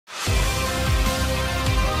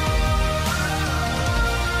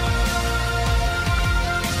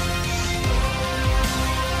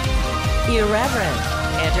Irreverent,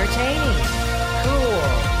 entertaining, cool.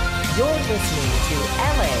 You're listening to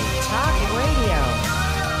LA Talk Radio.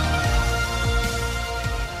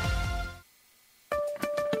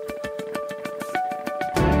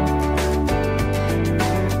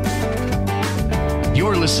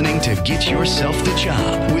 You're listening to Get Yourself the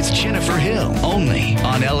Job with Jennifer Hill, only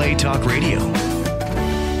on LA Talk Radio.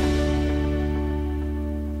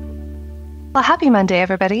 Well, happy Monday,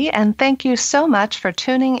 everybody, and thank you so much for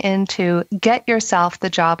tuning in to Get Yourself the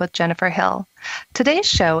Job with Jennifer Hill. Today's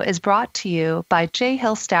show is brought to you by J.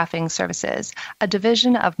 Hill Staffing Services, a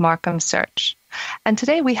division of Markham Search. And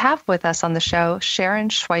today we have with us on the show Sharon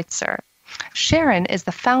Schweritzer. Sharon is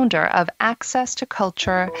the founder of Access to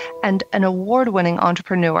Culture and an award-winning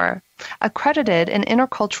entrepreneur, accredited in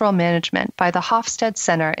intercultural management by the Hofstede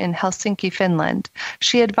Center in Helsinki, Finland.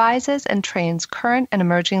 She advises and trains current and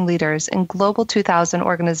emerging leaders in Global 2000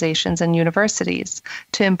 organizations and universities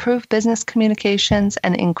to improve business communications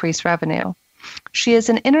and increase revenue. She is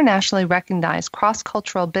an internationally recognized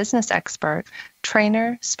cross-cultural business expert,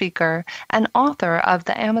 trainer, speaker, and author of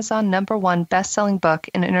the Amazon #1 best-selling book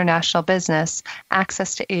in international business,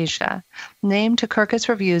 Access to Asia, named to Kirkus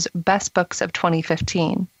Review's Best Books of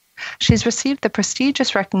 2015. She's received the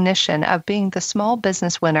prestigious recognition of being the small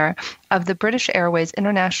business winner of the British Airways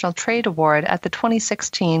International Trade Award at the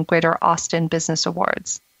 2016 Greater Austin Business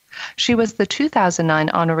Awards. She was the 2009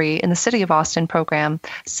 honoree in the City of Austin program,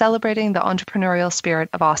 celebrating the entrepreneurial spirit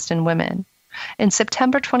of Austin women. In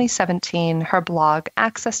September 2017, her blog,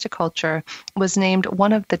 Access to Culture, was named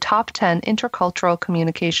one of the top 10 intercultural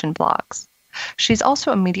communication blogs. She's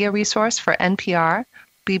also a media resource for NPR,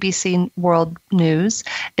 BBC World News,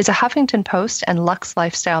 is a Huffington Post and Lux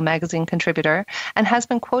Lifestyle magazine contributor, and has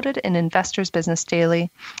been quoted in Investor's Business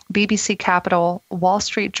Daily, BBC Capital, Wall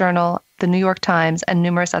Street Journal, The New York Times, and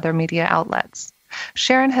numerous other media outlets.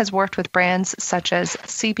 Sharon has worked with brands such as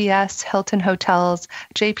CBS, Hilton Hotels,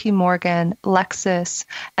 JP Morgan, Lexus,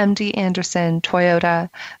 MD Anderson, Toyota,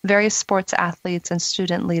 various sports athletes and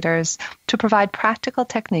student leaders to provide practical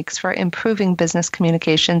techniques for improving business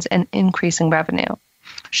communications and increasing revenue.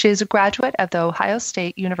 She is a graduate of The Ohio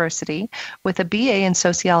State University with a BA in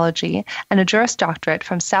sociology and a Juris Doctorate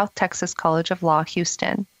from South Texas College of Law,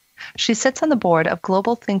 Houston. She sits on the board of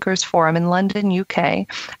Global Thinkers Forum in London, UK,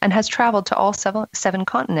 and has traveled to all seven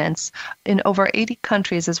continents in over 80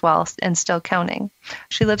 countries as well, and still counting.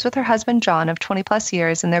 She lives with her husband, John, of 20-plus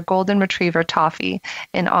years, and their golden retriever, Toffee,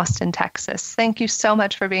 in Austin, Texas. Thank you so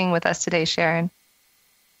much for being with us today, Sharon.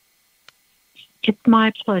 It's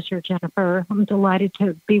my pleasure, Jennifer. I'm delighted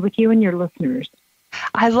to be with you and your listeners.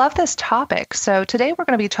 I love this topic. So today we're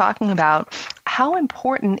going to be talking about how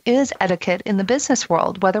important is etiquette in the business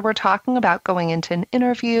world, whether we're talking about going into an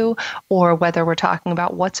interview or whether we're talking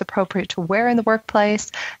about what's appropriate to wear in the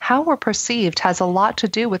workplace. How we're perceived has a lot to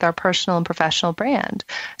do with our personal and professional brand.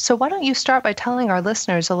 So why don't you start by telling our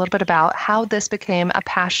listeners a little bit about how this became a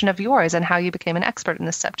passion of yours and how you became an expert in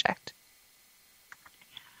this subject?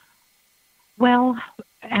 Well,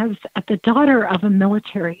 as the daughter of a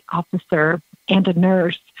military officer and a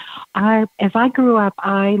nurse, as I grew up,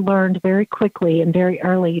 I learned very quickly and very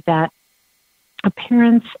early that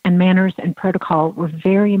appearance and manners and protocol were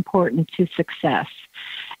very important to success.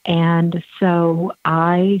 And so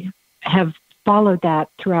I have followed that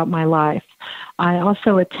throughout my life. I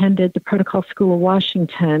also attended the Protocol School of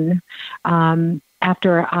Washington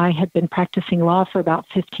after I had been practicing law for about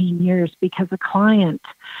 15 years because a client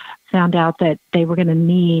found out that they were going to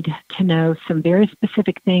need to know some very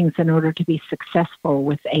specific things in order to be successful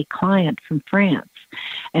with a client from France.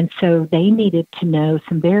 And so they needed to know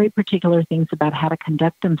some very particular things about how to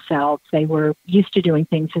conduct themselves. They were used to doing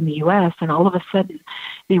things in the U.S., and all of a sudden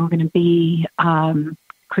they were going to be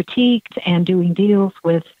critiqued and doing deals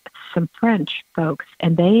with some French folks.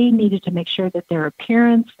 And they needed to make sure that their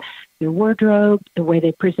appearance, their wardrobe, the way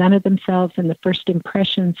they presented themselves, and the first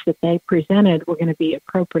impressions that they presented were going to be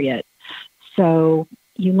appropriate. So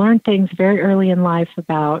you learn things very early in life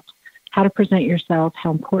about how to present yourself,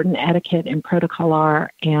 how important etiquette and protocol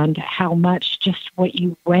are, and how much just what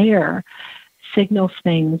you wear signals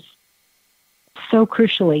things so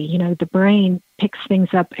crucially. You know, the brain picks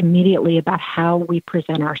things up immediately about how we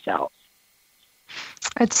present ourselves.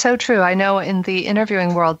 It's so true. I know in the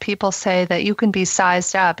interviewing world, people say that you can be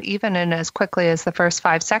sized up even in as quickly as the first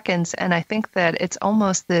 5 seconds. And I think that it's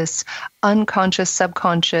almost this unconscious,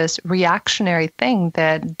 subconscious, reactionary thing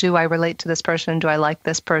that, do I relate to this person? Do I like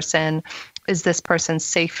this person? Is this person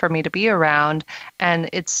safe for me to be around? And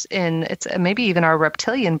it's maybe even our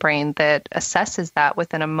reptilian brain that assesses that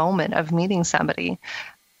within a moment of meeting somebody.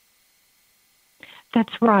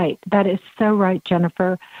 That's right. That is so right,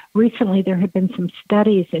 Jennifer. Recently, there have been some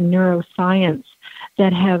studies in neuroscience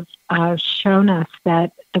that have shown us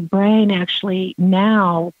that the brain actually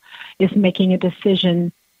now is making a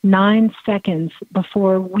decision 9 seconds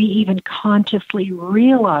before we even consciously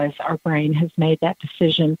realize our brain has made that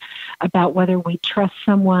decision about whether we trust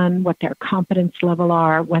someone, what their competence level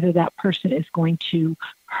are, whether that person is going to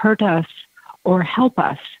hurt us or help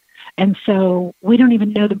us. And so we don't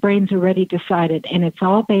even know the brain's already decided, and it's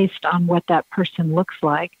all based on what that person looks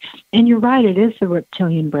like. And you're right, it is the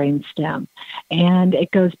reptilian brain stem, and it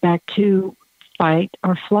goes back to fight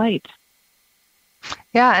or flight.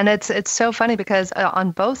 Yeah, and it's so funny because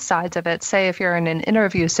on both sides of it, say if you're in an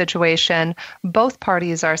interview situation, both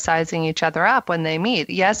parties are sizing each other up when they meet.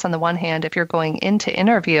 Yes, on the one hand, if you're going into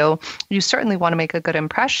interview, you certainly want to make a good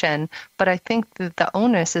impression, but I think that the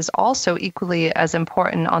onus is also equally as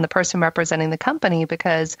important on the person representing the company,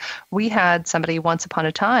 because we had somebody once upon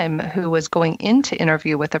a time who was going into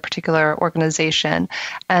interview with a particular organization,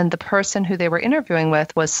 and the person who they were interviewing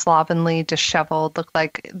with was slovenly, disheveled, looked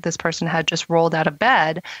like this person had just rolled out of bed.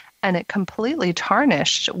 And it completely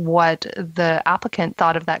tarnished what the applicant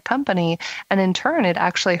thought of that company. And in turn, it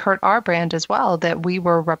actually hurt our brand as well, that we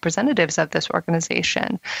were representatives of this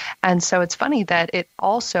organization. And so it's funny that it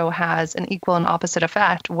also has an equal and opposite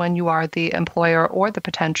effect when you are the employer or the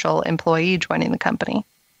potential employee joining the company.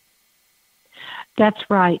 That's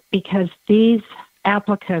right, because these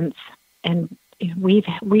applicants, and we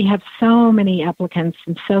have so many applicants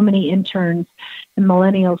and so many interns and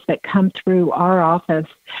millennials that come through our office,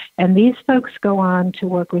 and these folks go on to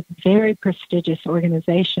work with very prestigious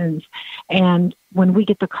organizations. And when we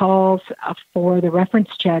get the calls for the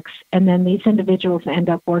reference checks, and then these individuals end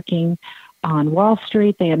up working on Wall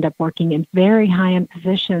Street, they end up working in very high-end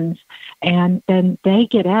positions, and then they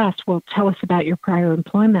get asked, well, tell us about your prior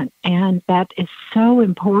employment. And that is so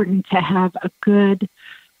important, to have a good,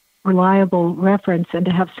 reliable reference, and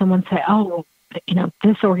to have someone say, oh,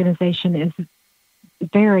 this organization is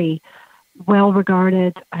very well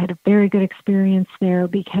regarded. I had a very good experience there,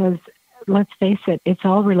 because let's face it, it's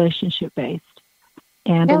all relationship based.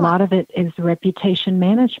 And a lot of it is reputation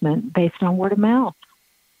management based on word of mouth.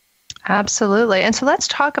 Absolutely. And so let's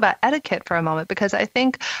talk about etiquette for a moment, because I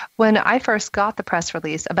think when I first got the press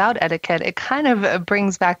release about etiquette, it kind of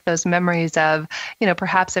brings back those memories of,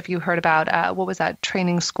 perhaps if you heard about, what was that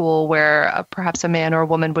training school where perhaps a man or a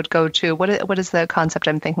woman would go to, what is the concept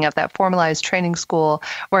I'm thinking of, that formalized training school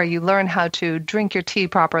where you learn how to drink your tea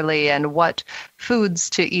properly and what foods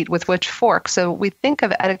to eat with which fork. So we think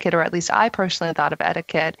of etiquette, or at least I personally thought of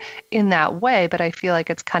etiquette in that way, but I feel like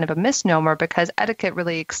it's kind of a misnomer, because etiquette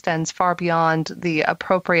really extends far beyond the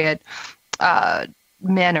appropriate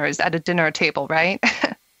manners at a dinner table, right?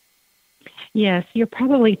 Yes, you're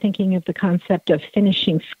probably thinking of the concept of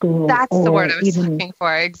finishing school. That's the word I was looking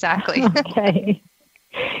for, exactly. Okay.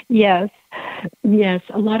 Yes. A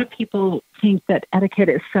lot of people think that etiquette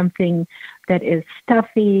is something that is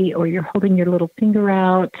stuffy, or you're holding your little finger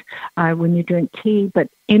out when you drink tea. But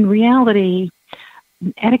in reality,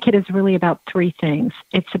 etiquette is really about 3 things.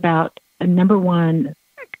 It's about, number one,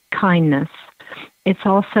 kindness. It's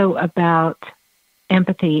also about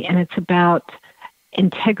empathy, and it's about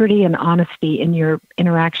integrity and honesty in your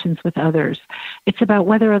interactions with others. It's about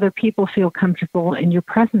whether other people feel comfortable in your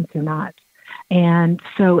presence or not. And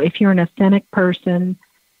so if you're an authentic person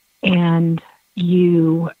and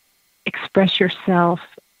you express yourself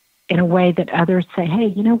in a way that others say, hey,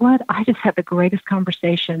 you know what? I just had the greatest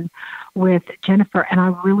conversation with Jennifer, and I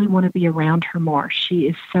really want to be around her more. She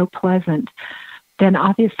is so pleasant. Then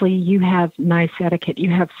obviously you have nice etiquette.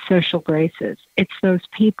 You have social graces. It's those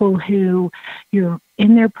people who you're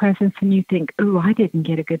in their presence and you think, oh, I didn't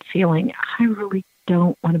get a good feeling. I really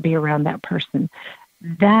don't want to be around that person.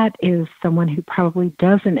 That is someone who probably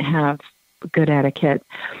doesn't have good etiquette.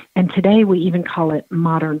 And today we even call it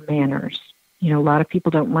modern manners. A lot of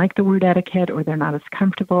people don't like the word etiquette, or they're not as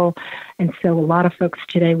comfortable. And so a lot of folks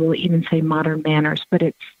today will even say modern manners, but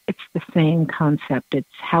it's the same concept. It's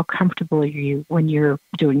how comfortable are you when you're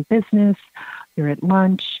doing business, you're at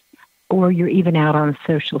lunch, or you're even out on a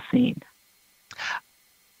social scene.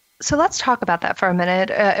 So let's talk about that for a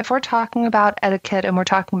minute. If we're talking about etiquette and we're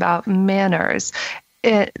talking about manners,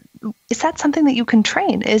 is that something that you can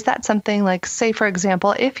train? Is that something like, say, for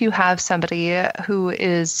example, if you have somebody who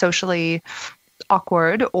is socially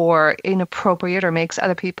awkward or inappropriate or makes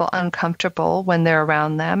other people uncomfortable when they're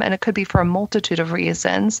around them, and it could be for a multitude of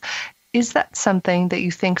reasons, is that something that you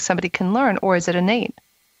think somebody can learn, or is it innate?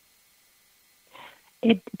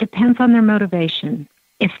 It depends on their motivation.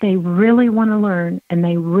 if they really want to learn and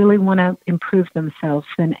they really want to improve themselves,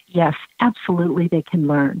 then yes, absolutely they can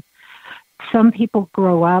learn. Some people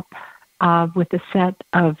grow up with a set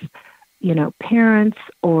of, parents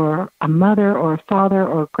or a mother or a father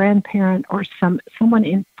or a grandparent or someone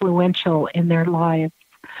influential in their lives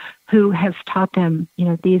who has taught them,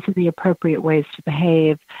 these are the appropriate ways to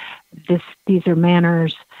behave. These are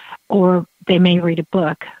manners, or they may read a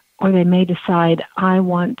book, or they may decide,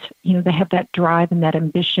 they have that drive and that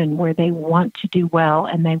ambition where they want to do well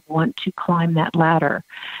and they want to climb that ladder.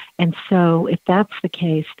 And so if that's the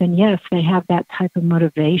case, then yes, they have that type of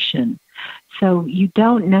motivation. So you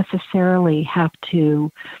don't necessarily have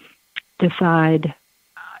to decide,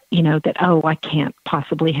 that, I can't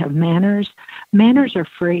possibly have manners. Manners are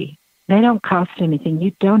free. They don't cost anything.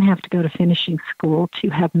 You don't have to go to finishing school to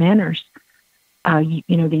have manners. The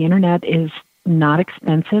internet is not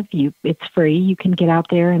expensive. It's free. You can get out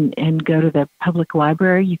there and go to the public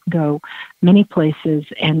library. You can go many places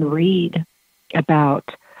and read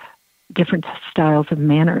about different styles of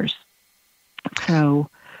manners. So,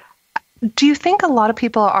 do you think a lot of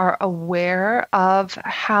people are aware of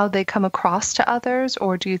how they come across to others,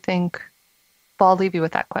 or do you think, I'll leave you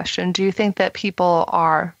with that question, do you think that people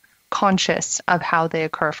are conscious of how they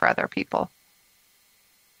occur for other people?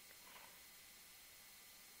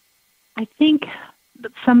 I think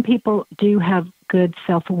that some people do have good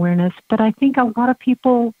self-awareness, but I think a lot of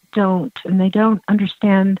people don't, and they don't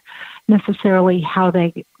understand necessarily how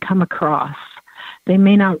they come across. They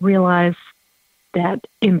may not realize that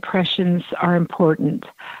impressions are important.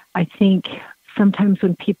 I think sometimes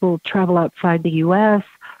when people travel outside the U.S.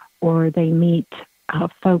 or they meet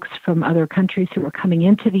folks from other countries who are coming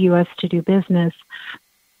into the U.S. to do business,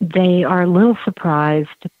 they are a little surprised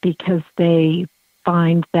because they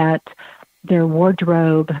find that their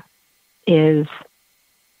wardrobe is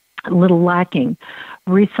a little lacking.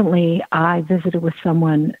 Recently, I visited with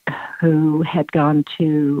someone who had gone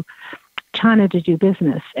to China to do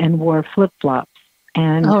business and wore flip-flops,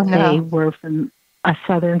 and they were from a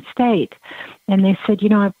southern state. And they said,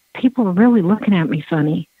 people are really looking at me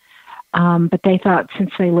funny. But they thought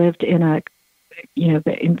since they lived in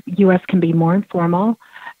the U.S. can be more informal,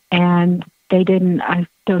 and they didn't, I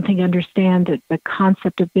don't think, understand that the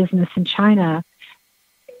concept of business in China,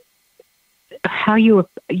 how you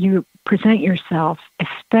present yourself,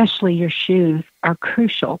 especially your shoes, are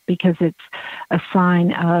crucial because it's a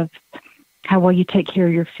sign of how well you take care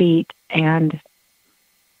of your feet, and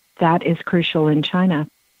that is crucial in China.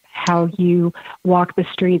 How you walk the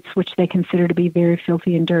streets, which they consider to be very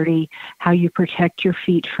filthy and dirty, how you protect your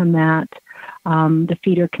feet from that. The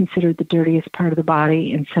feet are considered the dirtiest part of the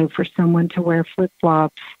body, and so for someone to wear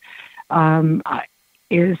flip-flops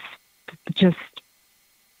is just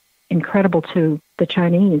incredible to the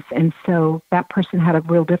Chinese. And so that person had a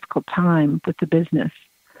real difficult time with the business,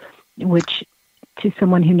 which to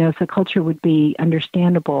someone who knows the culture would be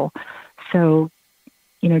understandable. So,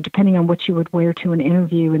 depending on what you would wear to an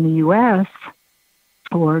interview in the U.S.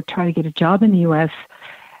 or try to get a job in the U.S.,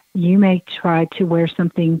 you may try to wear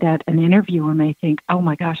something that an interviewer may think, oh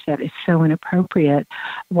my gosh, that is so inappropriate,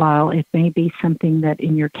 while it may be something that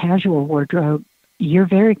in your casual wardrobe you're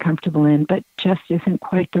very comfortable in, but just isn't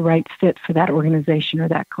quite the right fit for that organization or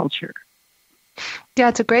that culture. Yeah,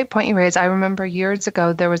 it's a great point you raise. I remember years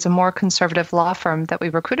ago, there was a more conservative law firm that we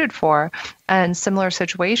recruited for, and similar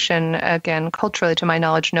situation, again, culturally, to my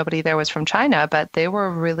knowledge, nobody there was from China, but they were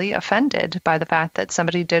really offended by the fact that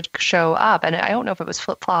somebody did show up. And I don't know if it was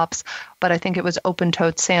flip-flops, but I think it was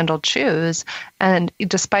open-toed sandaled shoes. And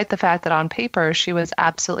despite the fact that on paper she was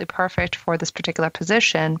absolutely perfect for this particular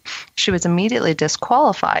position, she was immediately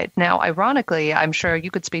disqualified. Now, ironically, I'm sure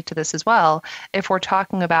you could speak to this as well, if we're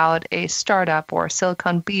talking about a startup or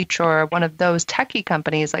Silicon Beach or one of those techie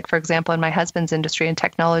companies, like, for example, in my husband's industry in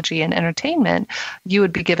technology and entertainment, you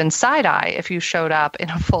would be given side eye if you showed up in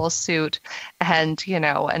a full suit and,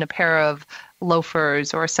 and a pair of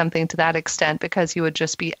loafers or something to that extent, because you would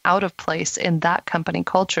just be out of place in that company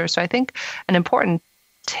culture. So I think an important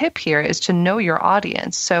tip here is to know your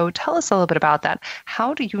audience. So tell us a little bit about that.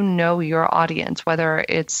 How do you know your audience, whether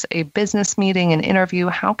it's a business meeting, an interview?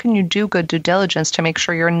 How can you do good due diligence to make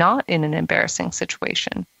sure you're not in an embarrassing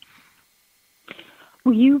situation?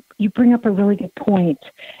 Well, you bring up a really good point.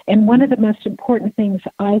 And one of the most important things,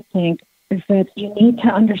 I think, is that you need to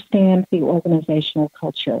understand the organizational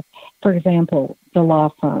culture. For example, the law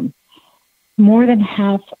firm. More than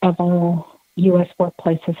half of all U.S.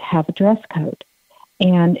 workplaces have a dress code.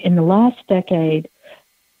 And in the last decade,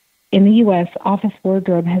 in the U.S., office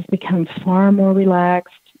wardrobe has become far more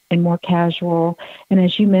relaxed and more casual. And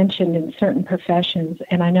as you mentioned, in certain professions,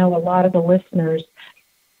 and I know a lot of the listeners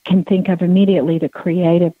can think of immediately the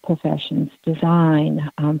creative professions, design,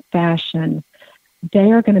 fashion.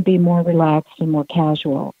 They are going to be more relaxed and more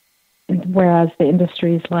casual, whereas the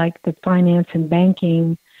industries like the finance and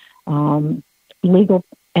banking, legal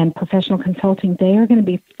and professional consulting, they are going to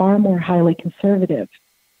be far more highly conservative.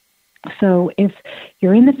 So if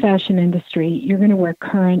you're in the fashion industry, you're going to wear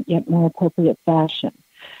current yet more appropriate fashion.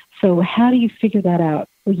 So how do you figure that out?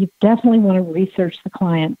 Well, you definitely want to research the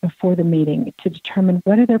client before the meeting to determine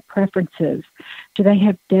what are their preferences. Do they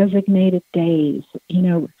have designated days? You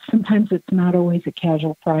know, sometimes it's not always a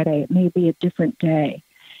casual Friday. It may be a different day.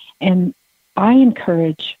 And I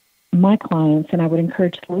encourage my clients, and I would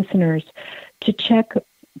encourage the listeners, to check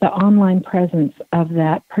the online presence of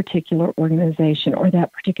that particular organization or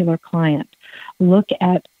that particular client. Look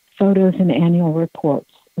at photos and annual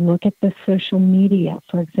reports. Look at the social media,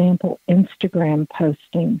 for example, Instagram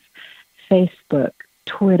postings, Facebook,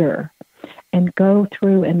 Twitter, and go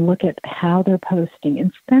through and look at how they're posting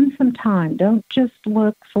and spend some time. Don't just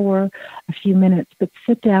look for a few minutes, but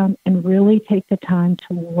sit down and really take the time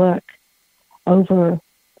to look over,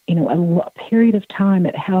 you know, a period of time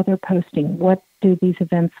at how they're posting. What do these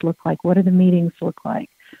events look like? What do the meetings look like?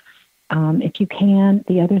 If you can,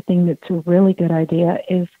 the other thing that's a really good idea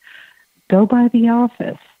is go by the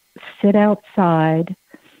office, sit outside,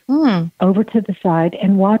 over to the side,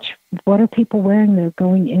 and watch what are people wearing. They're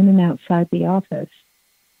going in and outside the office.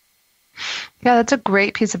 Yeah, that's a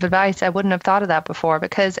great piece of advice. I wouldn't have thought of that before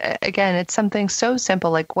because, again, it's something so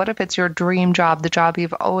simple. Like, what if it's your dream job, the job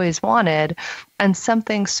you've always wanted, and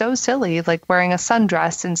something so silly like wearing a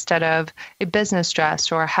sundress instead of a business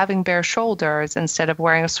dress, or having bare shoulders instead of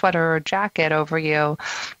wearing a sweater or jacket over you,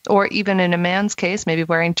 or even in a man's case, maybe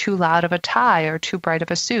wearing too loud of a tie or too bright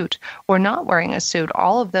of a suit, or not wearing a suit.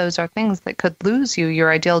 All of those are things that could lose you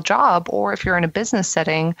your ideal job, or if you're in a business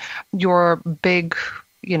setting, your big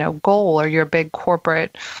goal or your big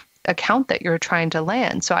corporate account that you're trying to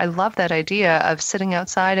land. So I love that idea of sitting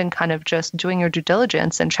outside and kind of just doing your due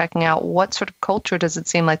diligence and checking out what sort of culture does it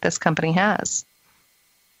seem like this company has.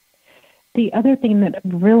 The other thing that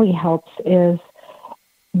really helps is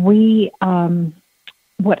one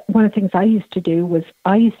of the things I used to do was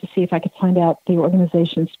I used to see if I could find out the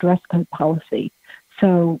organization's dress code policy.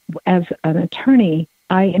 So as an attorney,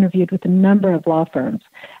 I interviewed with a number of law firms.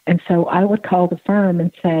 And so I would call the firm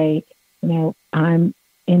and say, I'm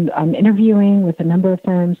interviewing with a number of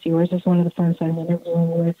firms. Yours is one of the firms I'm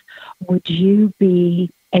interviewing with. Would you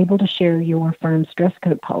be able to share your firm's dress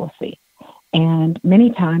code policy? And many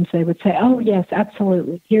times they would say, oh, yes,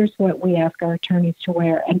 absolutely. Here's what we ask our attorneys to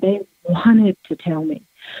wear. And they wanted to tell me,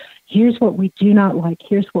 here's what we do not like.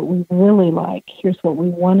 Here's what we really like. Here's what we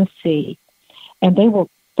want to see. And they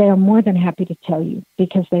are more than happy to tell you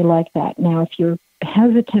because they like that. Now, if you're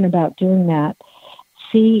hesitant about doing that,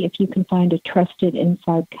 see if you can find a trusted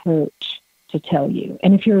inside coach to tell you.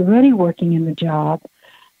 And if you're already working in the job,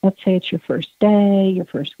 let's say it's your first day, your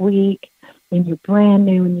first week, and you're brand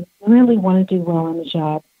new and you really want to do well in the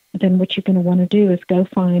job, then what you're going to want to do is go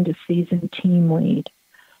find a seasoned team lead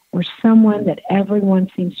or someone that everyone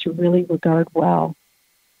seems to really regard well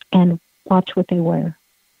and watch what they wear.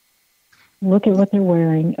 Look at what they're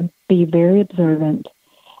wearing and be very observant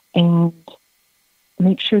and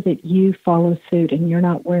make sure that you follow suit and you're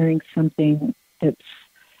not wearing something that's,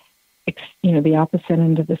 the opposite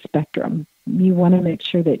end of the spectrum. You want to make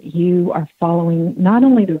sure that you are following not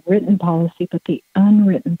only the written policy, but the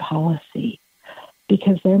unwritten policy,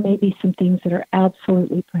 because there may be some things that are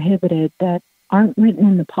absolutely prohibited that aren't written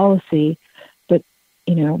in the policy, but,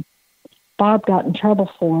 Bob got in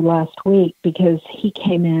trouble for last week because he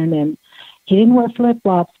came in and he didn't wear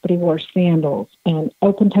flip-flops, but he wore sandals. And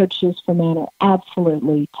open-toed shoes for men are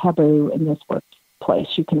absolutely taboo in this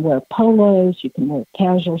workplace. You can wear polos, you can wear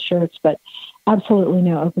casual shirts, but absolutely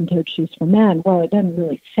no open-toed shoes for men. Well, it doesn't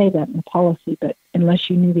really say that in the policy, but unless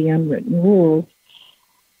you knew the unwritten rules,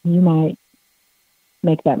 you might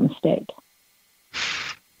make that mistake.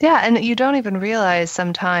 Yeah, and you don't even realize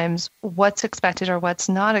sometimes what's expected or what's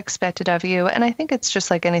not expected of you. And I think it's just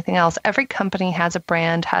like anything else. Every company has a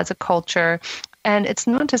brand, has a culture. And it's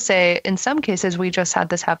not to say, in some cases, we just had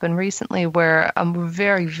this happen recently where a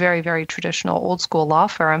very, very, very traditional old school law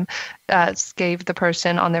firm gave the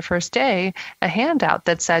person on their first day a handout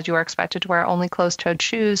that said you are expected to wear only closed-toed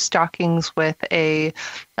shoes, stockings with a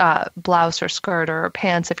blouse or skirt or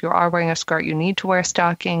pants. If you are wearing a skirt, you need to wear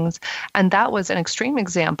stockings. And that was an extreme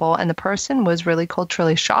example. And the person was really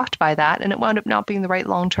culturally shocked by that. And it wound up not being the right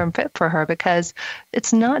long-term fit for her, because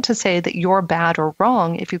it's not to say that you're bad or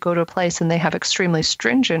wrong if you go to a place and they have extremely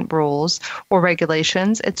stringent rules or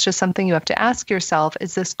regulations. It's just something you have to ask yourself,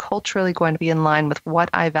 is this culturally going to be in line with what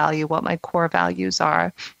I value, what my core values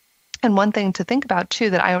are? And one thing to think about, too,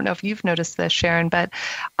 that I don't know if you've noticed this, Sharon, but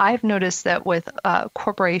I've noticed that with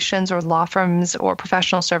corporations or law firms or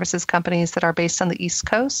professional services companies that are based on the East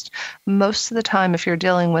Coast, most of the time, if you're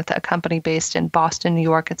dealing with a company based in Boston, New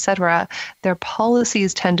York, et cetera, their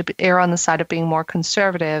policies tend to err on the side of being more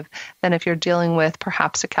conservative than if you're dealing with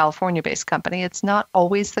perhaps a California-based company. It's not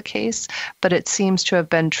always the case, but it seems to have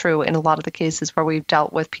been true in a lot of the cases where we've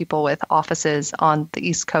dealt with people with offices on the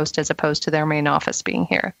East Coast as opposed to their main office being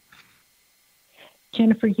here.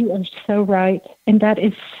 Jennifer, you are so right, and that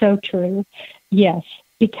is so true. Yes,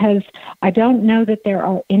 because I don't know that there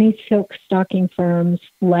are any silk stocking firms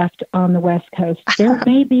left on the West Coast. There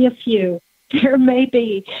may be a few. There may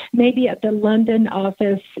be, maybe at the London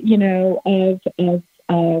office, of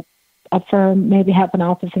a firm, maybe have an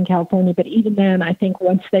office in California. But even then, I think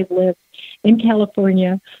once they've lived in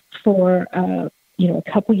California for a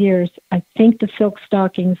couple years, I think the silk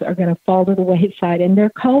stockings are going to fall to the wayside, and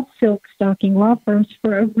they're called silk stocking law firms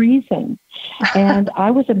for a reason. And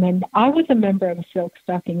I was a member of a silk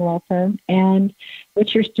stocking law firm, and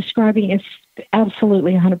what you're describing is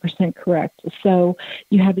absolutely 100% correct. So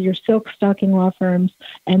you have your silk stocking law firms,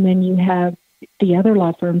 and then you have the other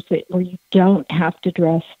law firms where you don't have to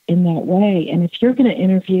dress in that way. And if you're going to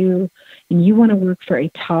interview and you want to work for a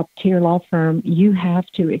top-tier law firm, you have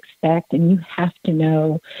to expect and you have to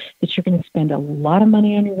know that you're going to spend a lot of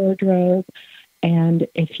money on your wardrobe. And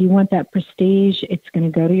if you want that prestige, it's going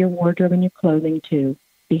to go to your wardrobe and your clothing too,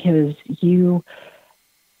 because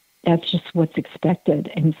that's just what's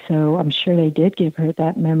expected. And so I'm sure they did give her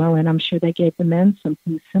that memo, and I'm sure they gave the men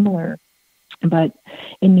something similar. But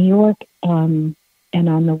in New York and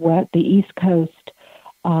on the East Coast,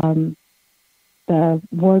 the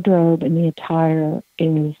wardrobe and the attire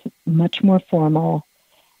is much more formal,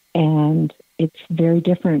 and it's very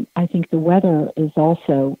different. I think the weather is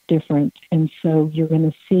also different, and so you're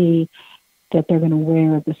going to see that they're going to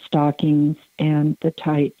wear the stockings and the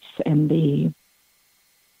tights and the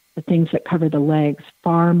things that cover the legs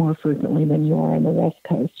far more frequently than you are on the West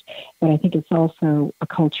Coast. But I think it's also a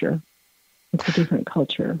culture. It's a different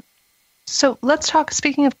culture. So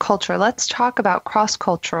speaking of culture, let's talk about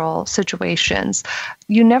cross-cultural situations.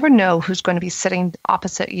 You never know who's going to be sitting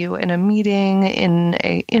opposite you in a meeting, in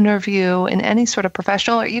an interview, in any sort of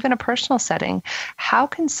professional or even a personal setting. How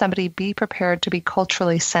can somebody be prepared to be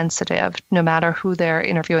culturally sensitive no matter who they're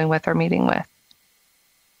interviewing with or meeting with?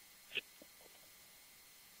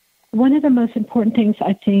 One of the most important things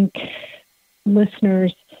I think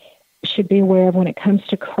listeners should be aware of when it comes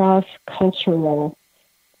to cross-cultural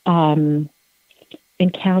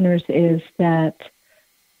encounters is that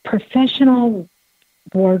professional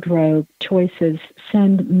wardrobe choices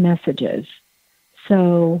send messages.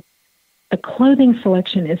 So a clothing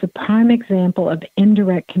selection is a prime example of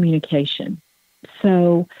indirect communication.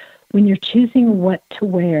 So when you're choosing what to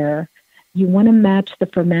wear, you want to match the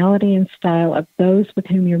formality and style of those with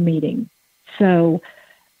whom you're meeting. So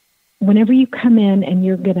whenever you come in and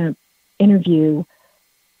you're going to interview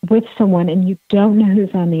with someone and you don't know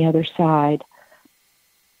who's on the other side,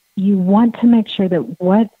 you want to make sure that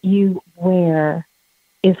what you wear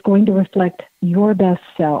is going to reflect your best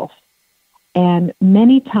self. And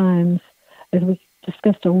many times, as we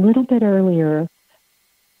discussed a little bit earlier,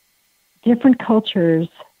 different cultures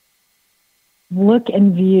look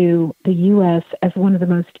and view the U.S. as one of the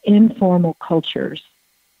most informal cultures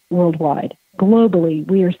worldwide. Globally,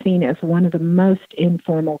 we are seen as one of the most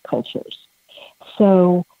informal cultures.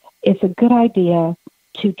 So it's a good idea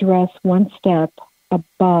to dress one step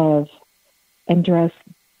above and dress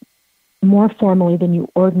more formally than you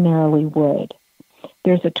ordinarily would.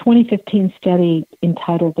 There's a 2015 study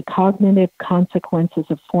entitled The Cognitive Consequences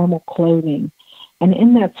of Formal Clothing. And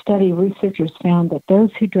in that study, researchers found that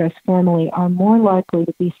those who dress formally are more likely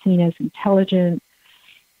to be seen as intelligent,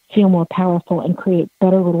 feel more powerful, and create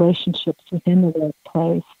better relationships within the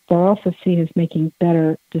workplace. They're also seen as making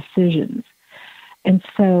better decisions. And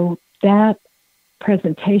so that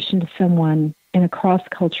presentation to someone in a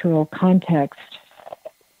cross-cultural context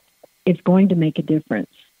is going to make a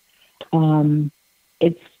difference.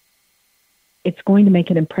 It's going to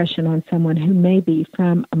make an impression on someone who may be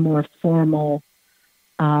from a more formal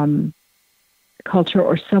culture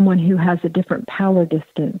or someone who has a different power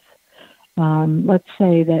distance. Let's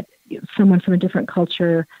say that someone from a different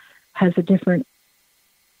culture has a different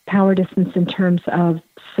power distance in terms of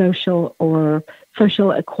social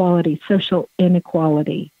equality, social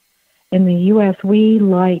inequality. In the U.S., we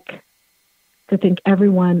like to think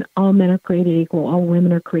all men are created equal, all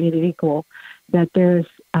women are created equal, that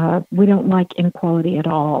we don't like inequality at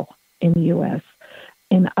all in the U.S.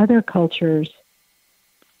 In other cultures,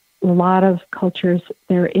 a lot of cultures,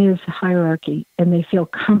 there is hierarchy, and they feel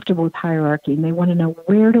comfortable with hierarchy, and they want to know,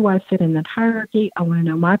 where do I fit in that hierarchy? I want to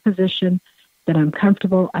know my position, that I'm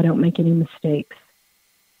comfortable, I don't make any mistakes.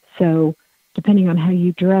 So depending on how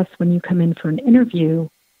you dress when you come in for an interview,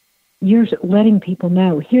 you're letting people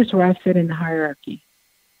know, here's where I fit in the hierarchy.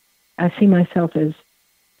 I see myself as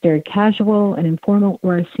very casual and informal,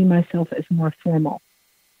 or I see myself as more formal.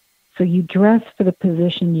 So you dress for the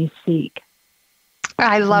position you seek.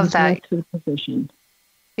 I love that. Dress for the position.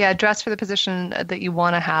 Yeah, dress for the position that you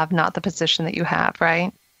want to have, not the position that you have,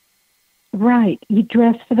 right? Right. You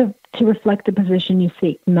dress to reflect the position you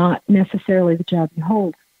seek, not necessarily the job you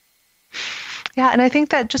hold. Yeah, and I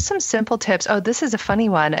think that just some simple tips. Oh, this is a funny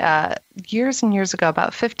one. Years and years ago,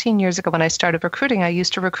 about 15 years ago when I started recruiting, I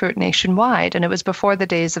used to recruit nationwide, and it was before the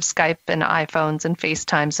days of Skype and iPhones and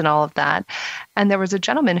FaceTimes and all of that. And there was a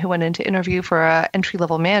gentleman who went in to interview for an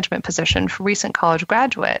entry-level management position for a recent college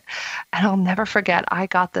graduate. And I'll never forget, I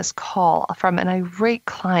got this call from an irate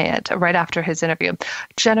client right after his interview.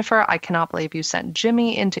 Jennifer, I cannot believe you sent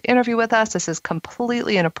Jimmy in to interview with us. This is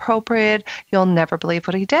completely inappropriate. You'll never believe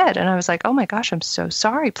what he did. And I was like, oh my gosh, I'm so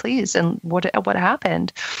sorry, please. And what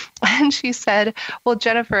happened? And she said, well,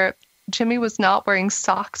 Jennifer, Jimmy was not wearing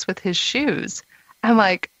socks with his shoes. I'm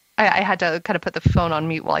like, I had to kind of put the phone on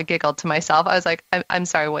mute while I giggled to myself. I was like, I'm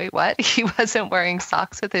sorry, wait, what? He wasn't wearing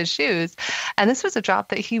socks with his shoes. And this was a job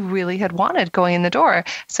that he really had wanted going in the door.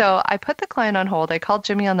 So I put the client on hold. I called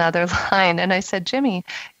Jimmy on the other line and I said, Jimmy,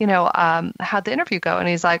 how'd the interview go? And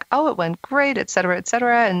he's like, oh, it went great, et cetera, et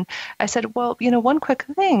cetera. And I said, well, one quick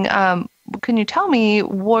thing. Can you tell me,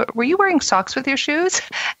 were you wearing socks with your shoes?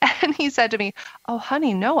 And he said to me, oh,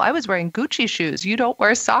 honey, no, I was wearing Gucci shoes. You don't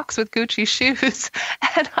wear socks with Gucci shoes.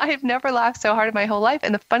 And I've never laughed so hard in my whole life.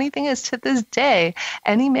 And the funny thing is, to this day,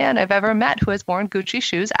 any man I've ever met who has worn Gucci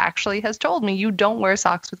shoes actually has told me, you don't wear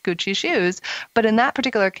socks with Gucci shoes. But in that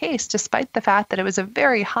particular case, despite the fact that it was a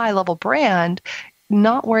very high-level brand,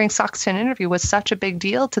 not wearing socks to an interview was such a big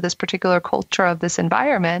deal to this particular culture of this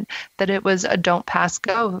environment that it was a don't pass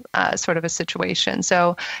go sort of a situation.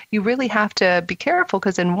 So you really have to be careful,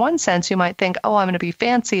 because in one sense you might think, oh, I'm going to be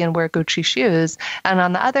fancy and wear Gucci shoes. And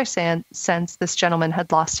on the other sense, this gentleman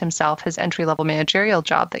had lost himself his entry-level managerial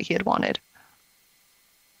job that he had wanted.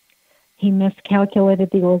 He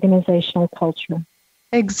miscalculated the organizational culture.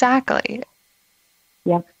 Exactly.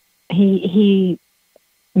 Yep.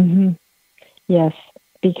 Yes,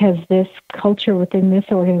 because this culture within this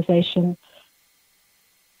organization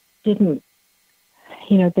didn't,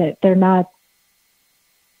 that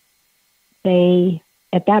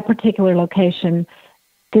at that particular location,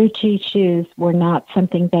 Gucci shoes were not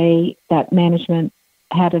something that management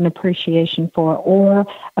had an appreciation for, or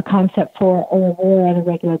a concept for, or wore on a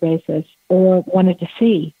regular basis, or wanted to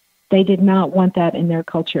see. They did not want that in their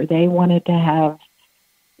culture. They wanted to have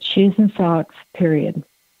shoes and socks, period.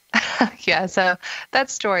 Yeah, so that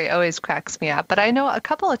story always cracks me up. But I know a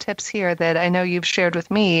couple of tips here that I know you've shared with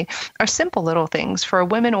me are simple little things for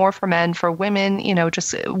women or for men. For women,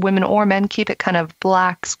 just women or men, keep it kind of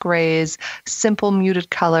blacks, grays, simple muted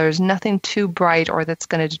colors, nothing too bright or that's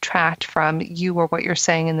going to detract from you or what you're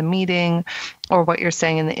saying in the meeting or what you're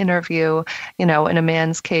saying in the interview. In a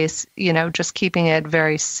man's case, just keeping it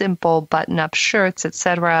very simple, button-up shirts,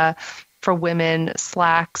 etc. For women,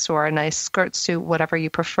 slacks or a nice skirt suit, whatever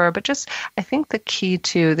you prefer. But I think the key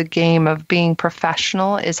to the game of being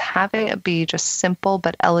professional is having it be just simple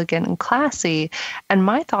but elegant and classy. And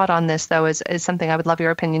my thought on this, though, is something I would love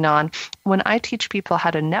your opinion on. When I teach people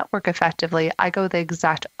how to network effectively, I go the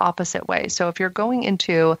exact opposite way. So if you're going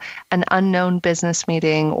into an unknown business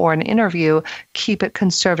meeting or an interview, keep it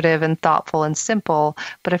conservative and thoughtful and simple.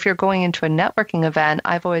 But if you're going into a networking event,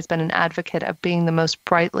 I've always been an advocate of being the most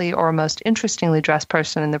brightly or most interestingly dressed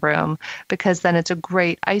person in the room, because then it's a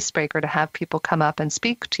great icebreaker to have people come up and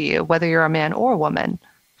speak to you, whether you're a man or a woman.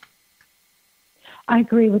 I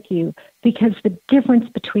agree with you, because the difference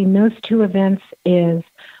between those two events is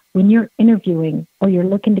when you're interviewing or you're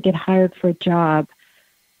looking to get hired for a job,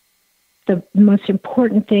 the most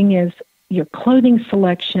important thing is your clothing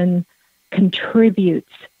selection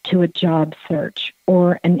contributes to a job search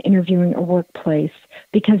or an interviewing or workplace,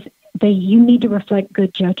 because you need to reflect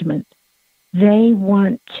good judgment. They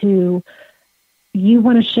want to, you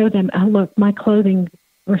want to show them, oh, look, my clothing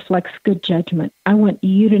reflects good judgment. I want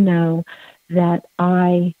you to know that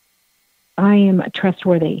I am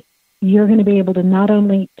trustworthy. You're going to be able to, not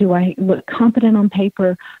only do I look competent on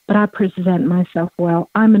paper, but I present myself well.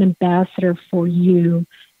 I'm an ambassador for you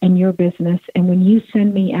and your business. And when you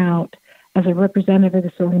send me out as a representative of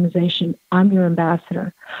this organization, I'm your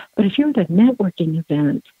ambassador. But if you're at a networking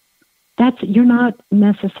event, you're not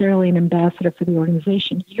necessarily an ambassador for the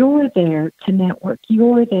organization. You're there to network.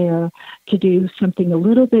 You're there to do something a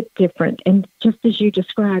little bit different. And just as you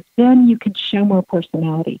described, then you can show more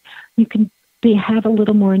personality. You can have a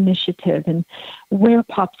little more initiative and wear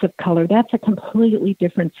pops of color. That's a completely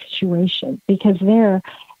different situation, because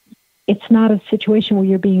it's not a situation where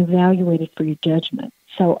you're being evaluated for your judgment.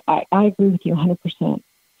 So I agree with you 100%.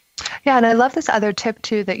 Yeah, and I love this other tip,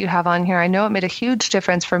 too, that you have on here. I know it made a huge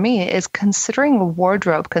difference for me, is considering a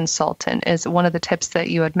wardrobe consultant is one of the tips that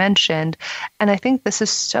you had mentioned. And I think this is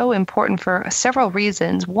so important for several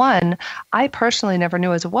reasons. One, I personally never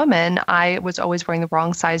knew as a woman I was always wearing the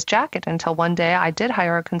wrong size jacket until one day I did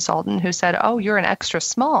hire a consultant who said, oh, you're an extra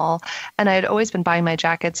small. And I had always been buying my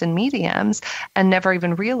jackets in mediums and never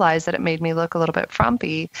even realized that it made me look a little bit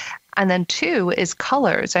frumpy. And then two is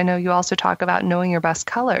colors. I know you also talk about knowing your best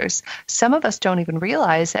colors. Some of us don't even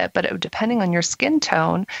realize it, but depending on your skin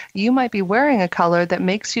tone, you might be wearing a color that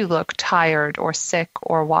makes you look tired or sick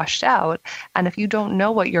or washed out. And if you don't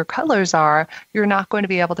know what your colors are, you're not going to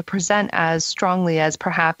be able to present as strongly as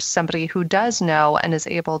perhaps somebody who does know and is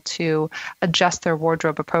able to adjust their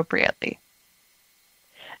wardrobe appropriately.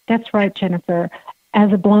 That's right, Jennifer.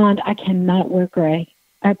 As a blonde, I cannot wear gray.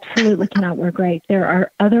 Absolutely cannot wear gray. There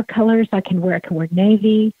are other colors I can wear. I can wear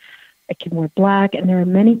navy, I can wear black, and there are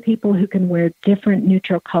many people who can wear different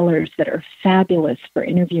neutral colors that are fabulous for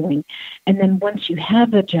interviewing. And then once you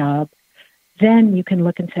have the job, then you can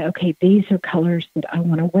look and say, okay, these are colors that I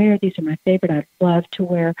want to wear. These are my favorite. I'd love to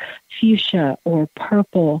wear fuchsia or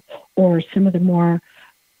purple or some of the more,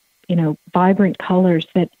 vibrant colors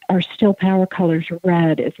that are still power colors.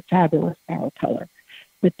 Red is a fabulous power color.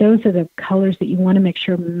 But those are the colors that you want to make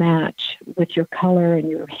sure match with your color and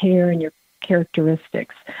your hair and your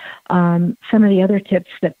characteristics. Some of the other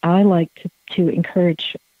tips that I like to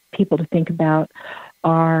encourage people to think about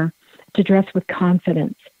are to dress with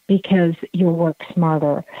confidence, because you'll work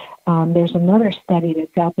smarter. There's another study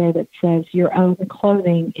that's out there that says your own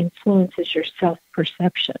clothing influences your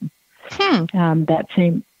self-perception.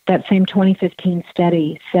 That same 2015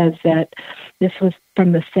 study says that this was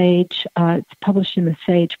from the Sage, it's published in the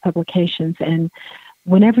Sage publications, and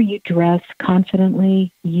whenever you dress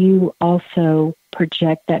confidently, you also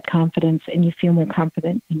project that confidence and you feel more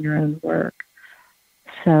confident in your own work.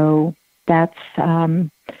 So that's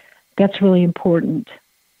really important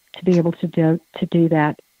to be able to do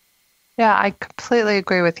that. Yeah, I completely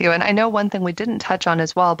agree with you. And I know one thing we didn't touch on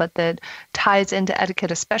as well, but that ties into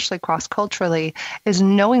etiquette, especially cross-culturally, is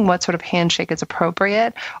knowing what sort of handshake is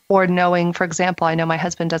appropriate, or knowing, for example, I know my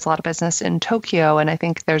husband does a lot of business in Tokyo, and I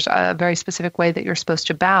think there's a very specific way that you're supposed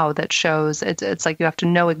to bow that shows it's like you have to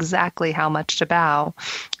know exactly how much to bow.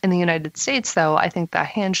 In the United States, though, I think the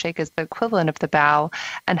handshake is the equivalent of the bow,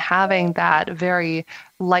 and having that very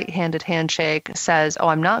light-handed handshake says, oh,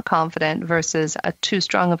 I'm not confident, versus a too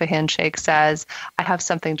strong of a handshake says, I have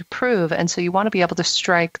something to prove. And so you want to be able to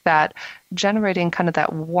strike that, generating kind of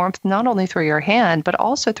that warmth, not only through your hand, but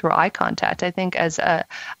also through eye contact. I think as a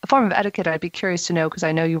form of etiquette, I'd be curious to know, because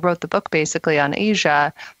I know you wrote the book basically on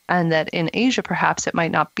Asia, and that in Asia, perhaps it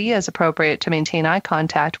might not be as appropriate to maintain eye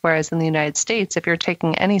contact, whereas in the United States, if you're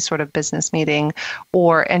taking any sort of business meeting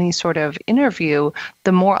or any sort of interview,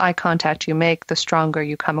 the more eye contact you make, the stronger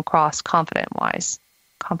you come across confidence-wise.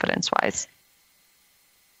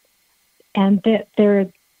 And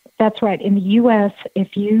that's right. In the U.S.,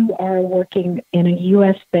 if you are working in a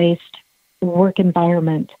U.S.-based work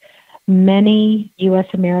environment, many U.S.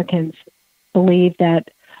 Americans believe that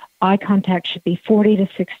eye contact should be 40 to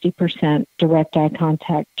 60% direct eye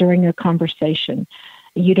contact during a conversation.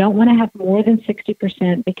 You don't want to have more than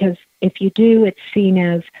 60%, because if you do, it's seen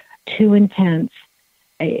as too intense.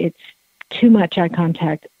 It's too much eye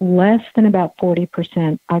contact. Less than about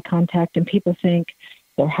 40% eye contact, and people think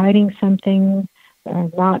they're hiding something,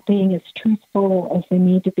 not being as truthful as they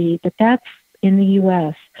need to be. But that's in the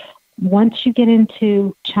U.S. Once you get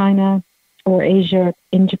into China or Asia,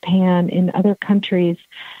 in Japan, in other countries,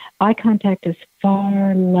 eye contact is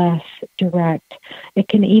far less direct. It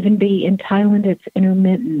can even be, in Thailand, it's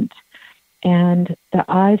intermittent. And the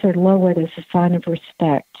eyes are lowered as a sign of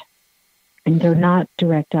respect. And they're not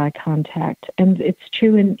direct eye contact. And it's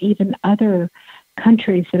true in even other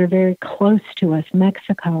countries that are very close to us.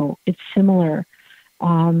 Mexico, it's similar.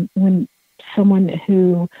 When someone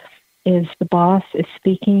who is the boss is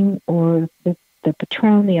speaking, or the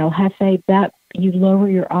patron, the el jefe, that you lower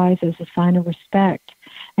your eyes as a sign of respect.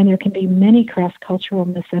 And there can be many cross-cultural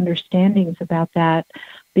misunderstandings about that,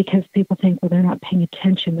 because people think, well, they're not paying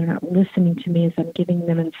attention, they're not listening to me as I'm giving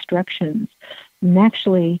them instructions. And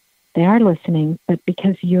actually, they are listening, but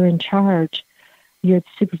because you're in charge, you're the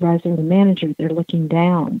supervisor or the manager, they're looking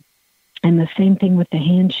down. And the same thing with the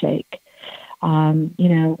handshake.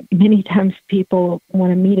 Many times people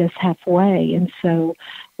want to meet us halfway, and so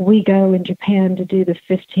we go in Japan to do the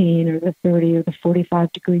 15 or the 30 or the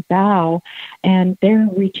 45-degree bow, and they're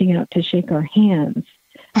reaching out to shake our hands.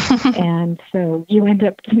 And so you end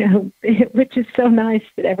up, which is so nice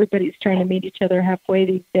that everybody's trying to meet each other halfway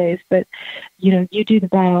these days, but, you do the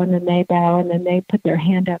bow, and then they bow, and then they put their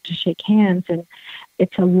hand out to shake hands, and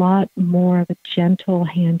it's a lot more of a gentle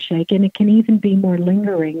handshake, and it can even be more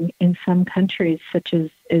lingering in some countries, such as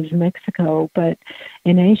Mexico. But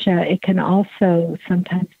in Asia, it can also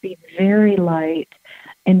sometimes be very light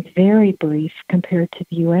and very brief compared to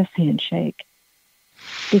the U.S. handshake,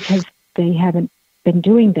 because they haven't been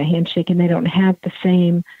doing the handshake, and they don't have the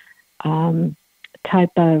same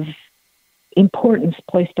type of importance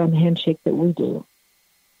placed on the handshake that we do.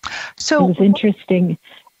 So it was interesting.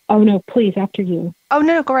 Oh, no, please, after you. Oh,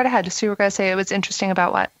 no, go right ahead. So you were going to say it was interesting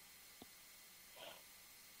about what?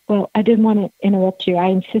 Well, I didn't want to interrupt you. I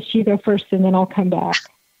insist you go first, and then I'll come back.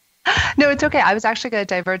 No, it's okay. I was actually going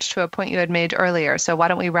to diverge to a point you had made earlier. So why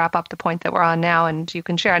don't we wrap up the point that we're on now, and you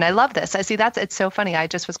can share. And I love this. I see it's so funny. I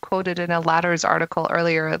just was quoted in a Ladders article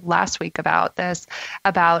earlier last week about this,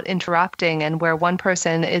 about interrupting, and where one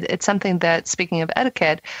person, it's something that, speaking of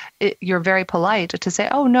etiquette, you're very polite to say,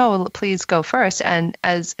 oh, no, please go first. And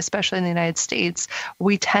especially in the United States,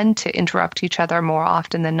 we tend to interrupt each other more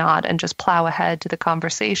often than not and just plow ahead to the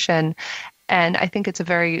conversation. And I think it's a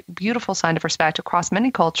very beautiful sign of respect across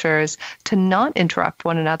many cultures to not interrupt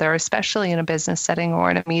one another, especially in a business setting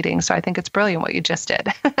or in a meeting. So I think it's brilliant what you just did.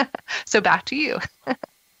 So back to you.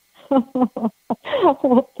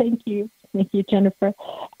 Well, thank you. Thank you, Jennifer.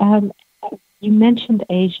 You mentioned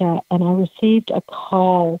Asia, and I received a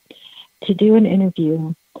call to do an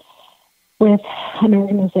interview with an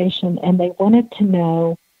organization, and they wanted to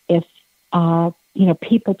know if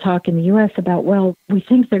people talk in the U.S. about, well, we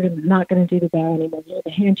think they're not going to do the bow anymore.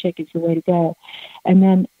 The handshake is the way to go. And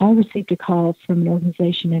then I received a call from an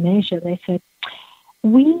organization in Asia. They said,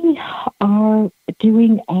 we are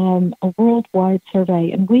doing a worldwide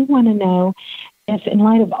survey, and we want to know if, in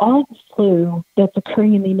light of all the flu that's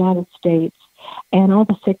occurring in the United States and all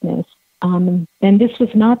the sickness, and this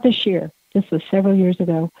was not this year, this was several years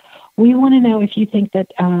ago, we want to know if you think that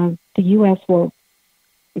the U.S. will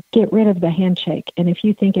get rid of the handshake, and if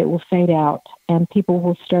you think it will fade out and people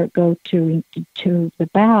will start go to the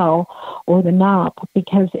bow or the knob,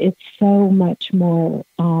 because it's so much more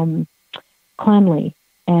cleanly,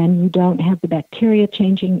 and you don't have the bacteria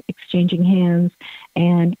exchanging hands,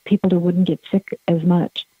 and people wouldn't get sick as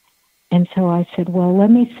much. And so I said, well,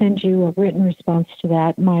 let me send you a written response to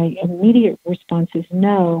that. My immediate response is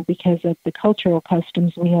no, because of the cultural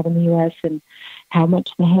customs we have in the U.S. and how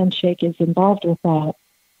much the handshake is involved with that.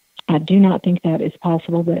 I do not think that is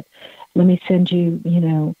possible, but let me send you,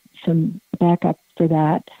 some backup for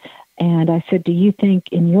that. And I said, do you think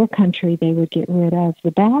in your country they would get rid of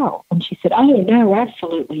the bow? And she said, oh, no,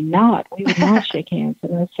 absolutely not. We would not shake hands.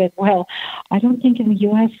 And I said, well, I don't think in the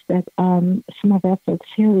U.S. that some of our folks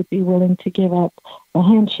here would be willing to give up a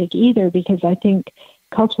handshake either, because I think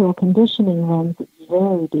cultural conditioning runs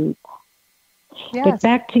very deep. Yes. But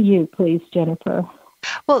back to you, please, Jennifer.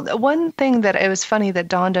 Well, one thing that it was funny that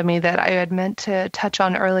dawned on me that I had meant to touch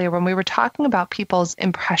on earlier when we were talking about people's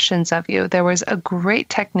impressions of you, there was a great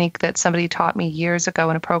technique that somebody taught me years ago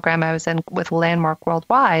in a program I was in with Landmark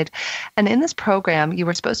Worldwide. And in this program, you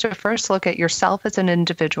were supposed to first look at yourself as an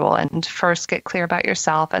individual and first get clear about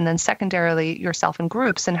yourself, and then secondarily yourself in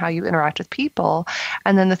groups and how you interact with people.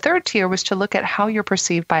 And then the third tier was to look at how you're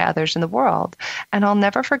perceived by others in the world. And I'll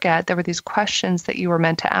never forget, there were these questions that you were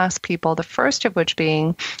meant to ask people, the first of which being,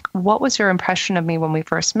 what was your impression of me when we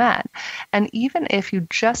first met? And even if you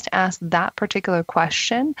just ask that particular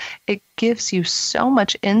question, it gives you so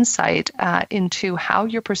much insight into how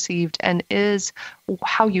you're perceived, and is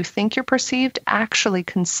how you think you're perceived actually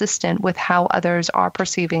consistent with how others are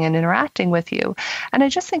perceiving and interacting with you. And I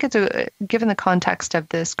just think given the context of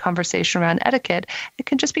this conversation around etiquette, it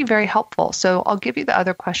can just be very helpful. So I'll give you the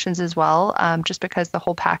other questions as well, just because the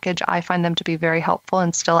whole package, I find them to be very helpful,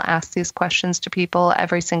 and still ask these questions to people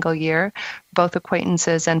every single year. both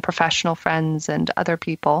acquaintances and professional friends and other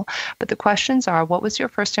people. But the questions are, what was your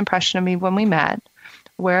first impression of me when we met?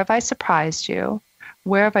 Where have I surprised you?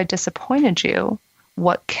 Where have I disappointed you?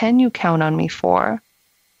 What can you count on me for?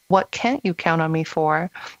 What can't you count on me for?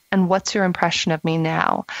 And what's your impression of me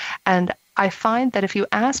now? And I find that if you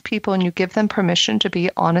ask people and you give them permission to be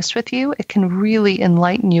honest with you, it can really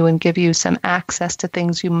enlighten you and give you some access to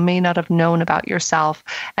things you may not have known about yourself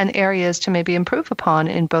and areas to maybe improve upon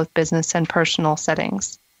in both business and personal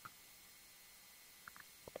settings.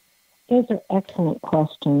 Those are excellent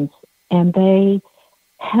questions, and they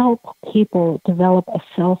help people develop a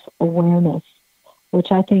self-awareness,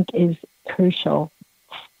 which I think is crucial,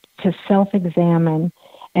 to self-examine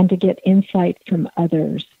and to get insight from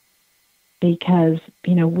others. Because,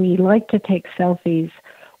 we like to take selfies,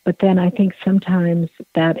 but then I think sometimes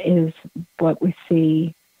that is what we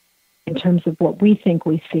see in terms of what we think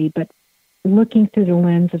we see. But looking through the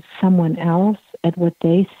lens of someone else at what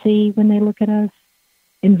they see when they look at us,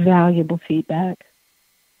 invaluable feedback.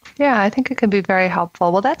 Yeah, I think it can be very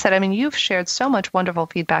helpful. Well, that's it. I mean, you've shared so much wonderful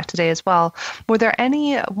feedback today as well. Were there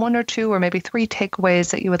any one or two or maybe three takeaways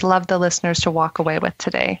that you would love the listeners to walk away with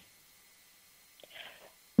today?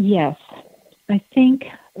 Yes. I think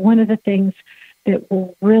one of the things that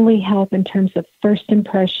will really help in terms of first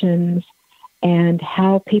impressions and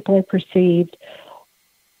how people are perceived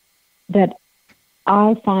that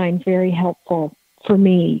I find very helpful for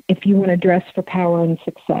me if you want to dress for power and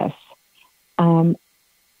success. I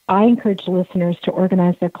encourage listeners to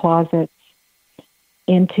organize their closets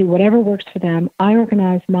into whatever works for them. I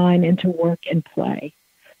organize mine into work and play.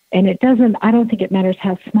 And I don't think it matters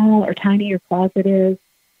how small or tiny your closet is.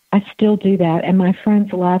 I still do that, and my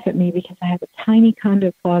friends laugh at me because I have a tiny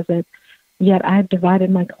condo closet, yet I've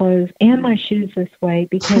divided my clothes and my shoes this way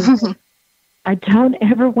because I don't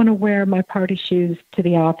ever want to wear my party shoes to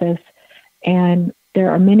the office, and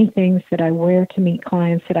there are many things that I wear to meet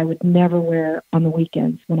clients that I would never wear on the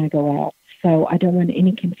weekends when I go out, so I don't want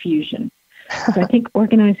any confusion. So I think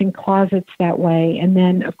organizing closets that way, and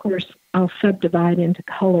then, of course, I'll subdivide into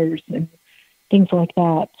colors and things like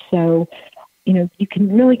that, so you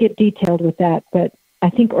can really get detailed with that, but I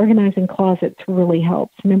think organizing closets really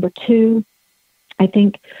helps. Number two, I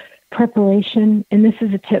think preparation, and this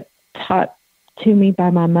is a tip taught to me by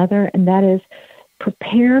my mother, and that is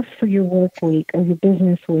prepare for your work week or your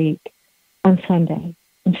business week on Sunday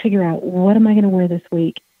and figure out, what am I going to wear this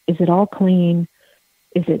week? Is it all clean?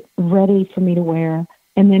 Is it ready for me to wear?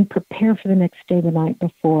 And then prepare for the next day the night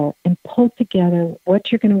before and pull together what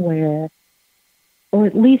you're going to wear, or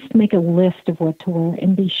at least make a list of what to wear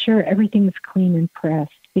and be sure everything is clean and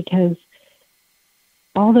pressed, because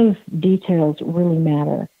all those details really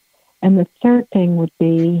matter. And the third thing would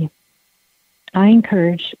be, I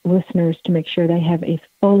encourage listeners to make sure they have a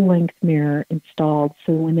full-length mirror installed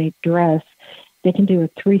so when they dress, they can do a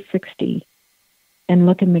 360 and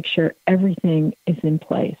look and make sure everything is in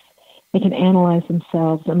place. They can analyze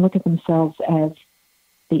themselves and look at themselves as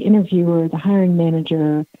the interviewer, the hiring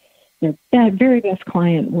manager, their very best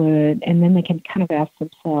client would, and then they can kind of ask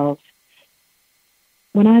themselves,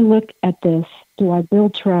 when I look at this, do I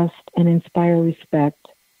build trust and inspire respect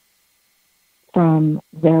from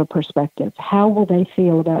their perspective? How will they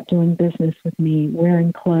feel about doing business with me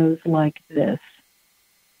wearing clothes like this?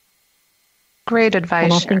 Great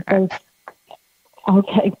advice, Sharon.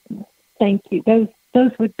 Okay, thank you.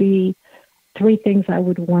 Those would be three things I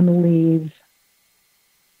would want to leave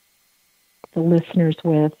the listeners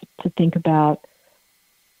with to think about.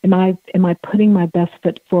 Am I putting my best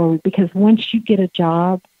foot forward? Because once you get a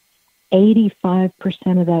job, 85%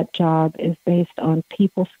 of that job is based on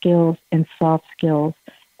people skills and soft skills,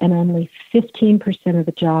 and only 15% of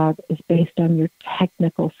the job is based on your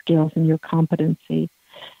technical skills and your competency.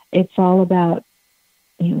 It's all about,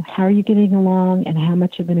 how are you getting along and how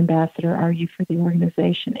much of an ambassador are you for the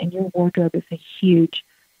organization? And your wardrobe is a huge,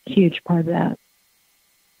 huge part of that.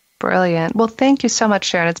 Brilliant. Well, thank you so much,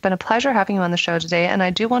 Sharon. It's been a pleasure having you on the show today, and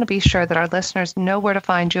I do want to be sure that our listeners know where to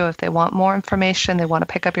find you if they want more information, they want to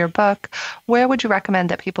pick up your book. Where would you recommend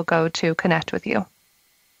that people go to connect with you?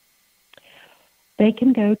 They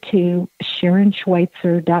can go to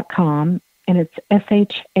SharonSchweitzer.com, and it's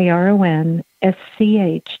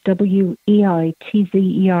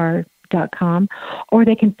SharonSchweitzer.com, or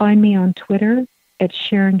they can find me on Twitter at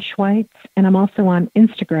Sharon Schweitz, and I'm also on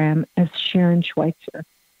Instagram as Sharon Schweitzer.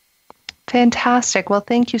 Fantastic. Well,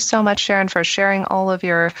 thank you so much, Sharon, for sharing all of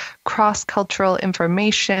your cross-cultural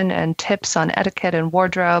information and tips on etiquette and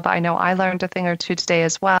wardrobe. I know I learned a thing or two today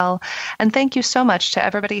as well. And thank you so much to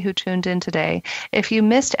everybody who tuned in today. If you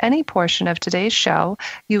missed any portion of today's show,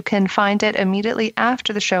 you can find it immediately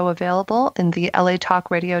after the show available in the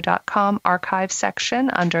latalkradio.com archive section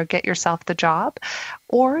under Get Yourself the Job.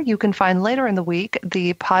 Or you can find later in the week,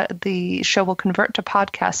 the show will convert to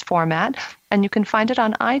podcast format, and you can find it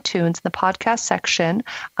on iTunes in the podcast section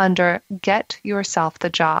under Get Yourself the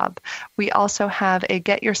Job. We also have a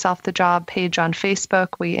Get Yourself the Job page on Facebook.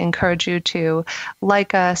 We encourage you to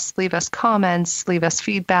like us, leave us comments, leave us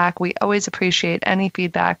feedback. We always appreciate any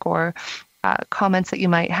feedback or comments that you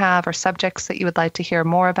might have or subjects that you would like to hear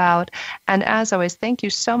more about. And as always, thank you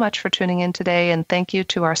so much for tuning in today. And thank you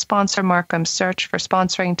to our sponsor, Markham Search, for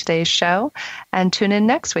sponsoring today's show. And tune in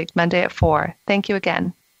next week, Monday at 4. Thank you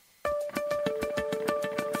again.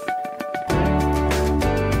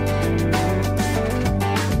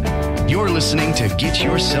 You're listening to Get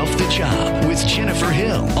Yourself the Job with Jennifer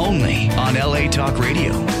Hill, only on LA Talk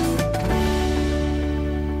Radio.